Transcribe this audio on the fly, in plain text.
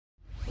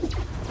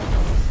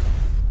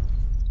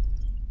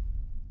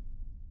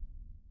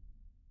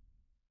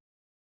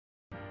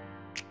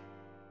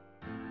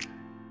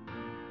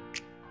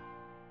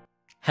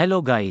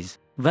Hello guys,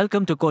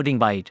 welcome to Coding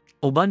Byte.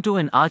 Ubuntu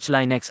and Arch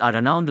Linux are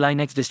renowned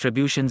Linux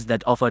distributions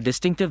that offer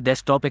distinctive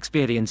desktop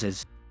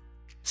experiences.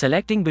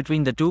 Selecting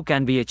between the two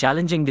can be a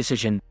challenging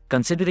decision,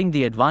 considering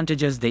the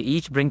advantages they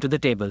each bring to the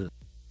table.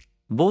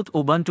 Both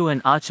Ubuntu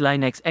and Arch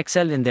Linux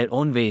excel in their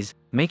own ways,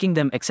 making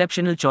them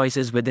exceptional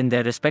choices within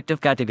their respective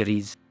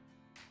categories.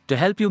 To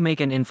help you make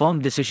an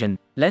informed decision,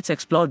 let's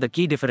explore the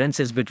key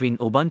differences between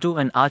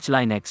Ubuntu and Arch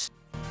Linux.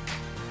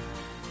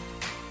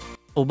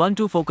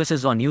 Ubuntu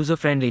focuses on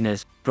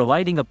user-friendliness,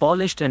 providing a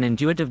polished and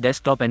intuitive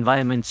desktop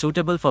environment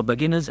suitable for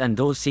beginners and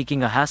those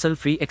seeking a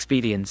hassle-free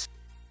experience.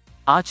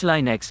 Arch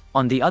Linux,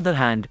 on the other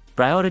hand,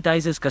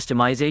 prioritizes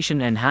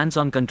customization and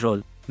hands-on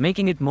control,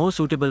 making it more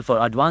suitable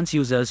for advanced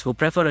users who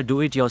prefer a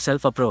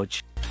do-it-yourself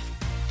approach.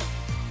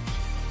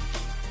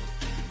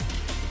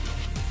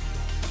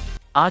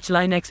 Arch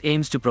Linux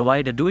aims to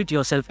provide a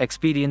do-it-yourself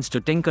experience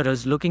to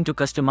tinkerers looking to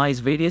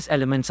customize various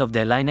elements of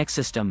their Linux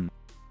system.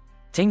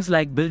 Things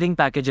like building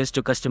packages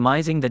to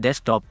customizing the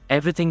desktop,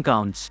 everything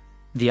counts.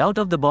 The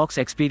out-of-the-box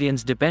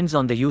experience depends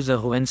on the user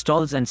who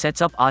installs and sets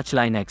up Arch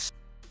Linux.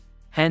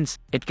 Hence,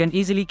 it can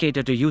easily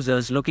cater to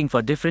users looking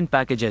for different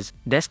packages,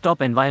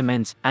 desktop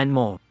environments, and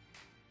more.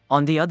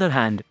 On the other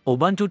hand,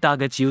 Ubuntu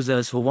targets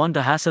users who want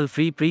a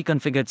hassle-free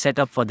pre-configured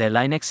setup for their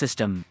Linux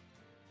system.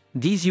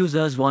 These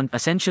users want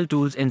essential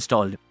tools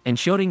installed,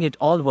 ensuring it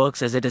all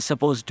works as it is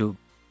supposed to.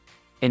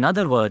 In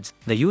other words,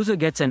 the user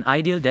gets an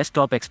ideal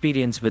desktop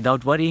experience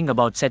without worrying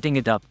about setting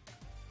it up.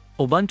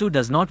 Ubuntu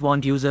does not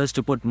want users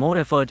to put more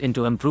effort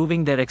into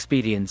improving their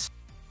experience.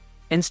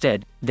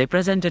 Instead, they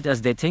present it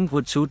as they think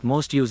would suit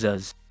most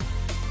users.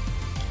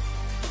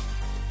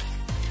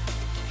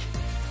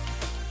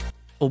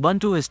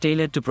 Ubuntu is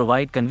tailored to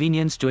provide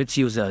convenience to its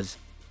users.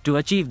 To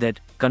achieve that,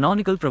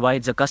 Canonical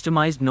provides a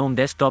customized GNOME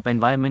desktop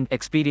environment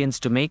experience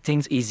to make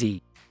things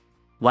easy.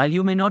 While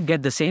you may not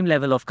get the same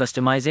level of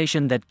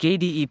customization that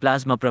KDE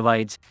Plasma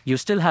provides, you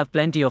still have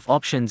plenty of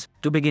options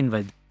to begin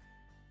with.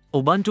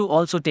 Ubuntu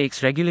also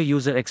takes regular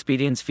user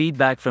experience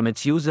feedback from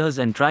its users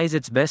and tries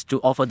its best to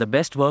offer the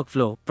best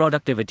workflow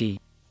productivity.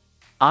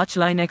 Arch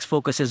Linux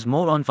focuses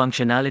more on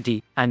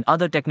functionality and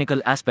other technical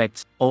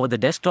aspects over the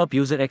desktop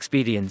user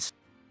experience.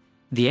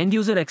 The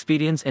end-user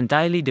experience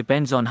entirely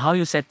depends on how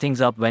you set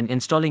things up when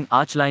installing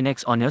Arch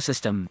Linux on your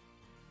system.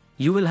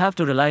 You will have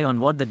to rely on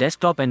what the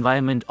desktop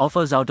environment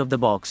offers out of the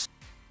box.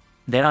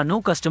 There are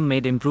no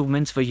custom-made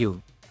improvements for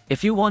you.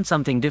 If you want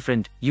something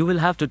different, you will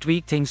have to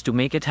tweak things to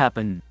make it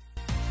happen.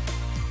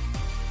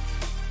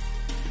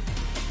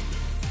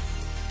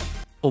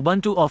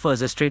 Ubuntu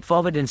offers a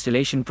straightforward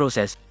installation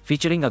process,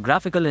 featuring a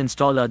graphical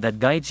installer that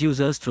guides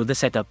users through the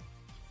setup.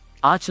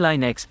 Arch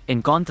Linux,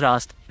 in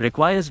contrast,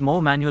 requires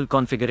more manual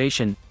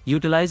configuration,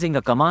 utilizing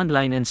a command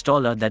line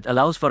installer that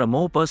allows for a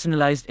more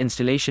personalized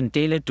installation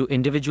tailored to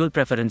individual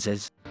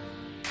preferences.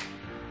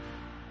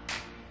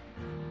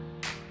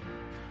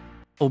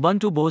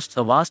 Ubuntu boasts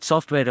a vast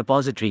software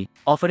repository,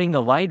 offering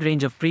a wide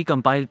range of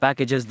pre-compiled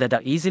packages that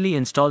are easily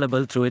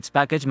installable through its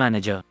package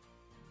manager.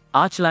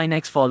 Arch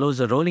Linux follows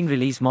a rolling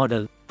release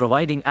model,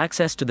 providing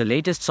access to the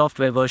latest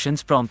software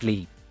versions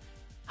promptly.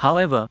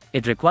 However,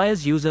 it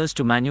requires users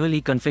to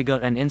manually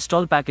configure and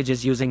install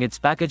packages using its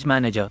package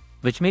manager,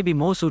 which may be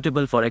more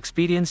suitable for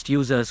experienced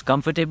users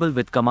comfortable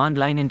with command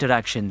line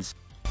interactions.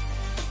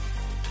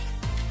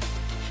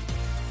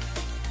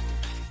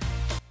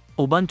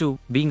 Ubuntu,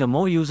 being a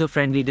more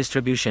user-friendly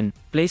distribution,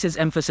 places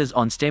emphasis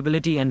on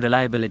stability and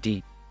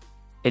reliability.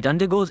 It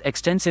undergoes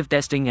extensive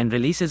testing and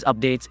releases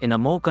updates in a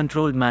more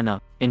controlled manner,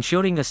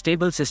 ensuring a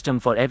stable system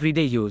for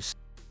everyday use.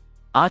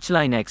 Arch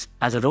Linux,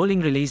 as a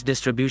rolling release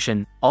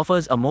distribution,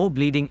 offers a more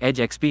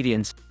bleeding-edge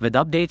experience, with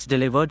updates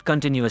delivered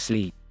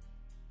continuously.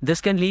 This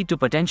can lead to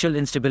potential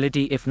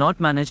instability if not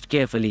managed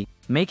carefully,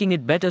 making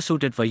it better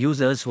suited for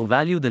users who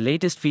value the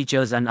latest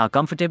features and are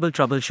comfortable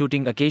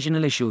troubleshooting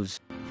occasional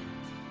issues.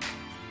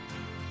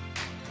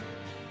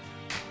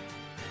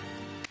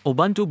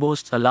 Ubuntu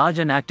boasts a large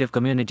and active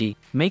community,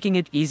 making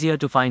it easier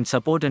to find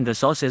support and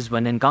resources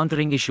when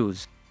encountering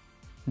issues.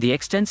 The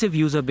extensive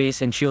user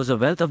base ensures a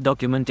wealth of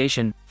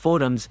documentation,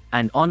 forums,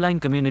 and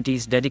online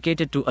communities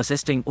dedicated to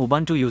assisting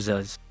Ubuntu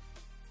users.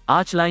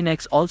 Arch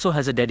Linux also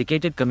has a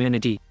dedicated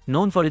community,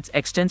 known for its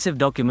extensive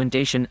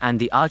documentation and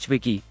the Arch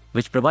Wiki,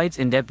 which provides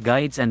in-depth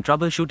guides and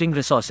troubleshooting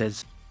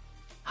resources.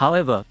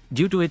 However,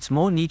 due to its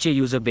more niche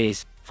user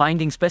base,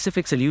 finding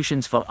specific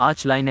solutions for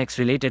Arch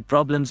Linux-related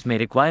problems may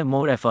require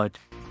more effort.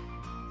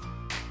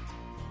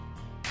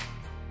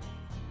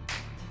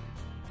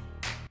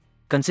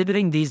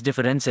 Considering these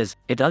differences,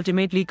 it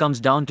ultimately comes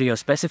down to your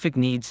specific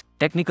needs,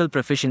 technical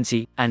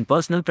proficiency, and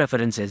personal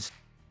preferences.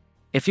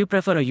 If you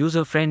prefer a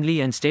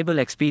user-friendly and stable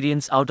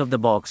experience out of the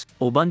box,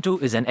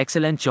 Ubuntu is an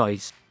excellent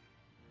choice.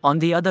 On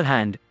the other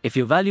hand, if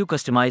you value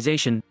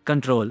customization,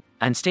 control,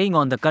 and staying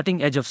on the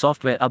cutting edge of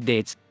software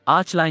updates,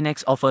 Arch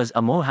Linux offers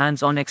a more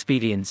hands-on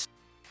experience.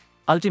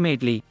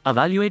 Ultimately,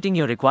 evaluating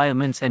your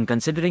requirements and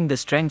considering the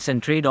strengths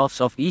and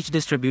trade-offs of each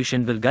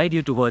distribution will guide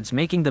you towards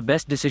making the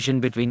best decision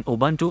between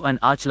Ubuntu and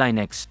Arch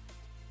Linux.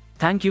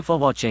 Thank you for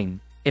watching.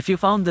 If you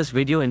found this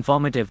video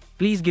informative,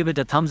 please give it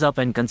a thumbs up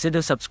and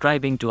consider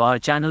subscribing to our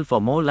channel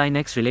for more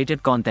Linux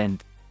related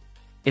content.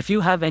 If you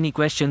have any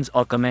questions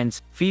or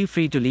comments, feel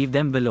free to leave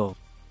them below.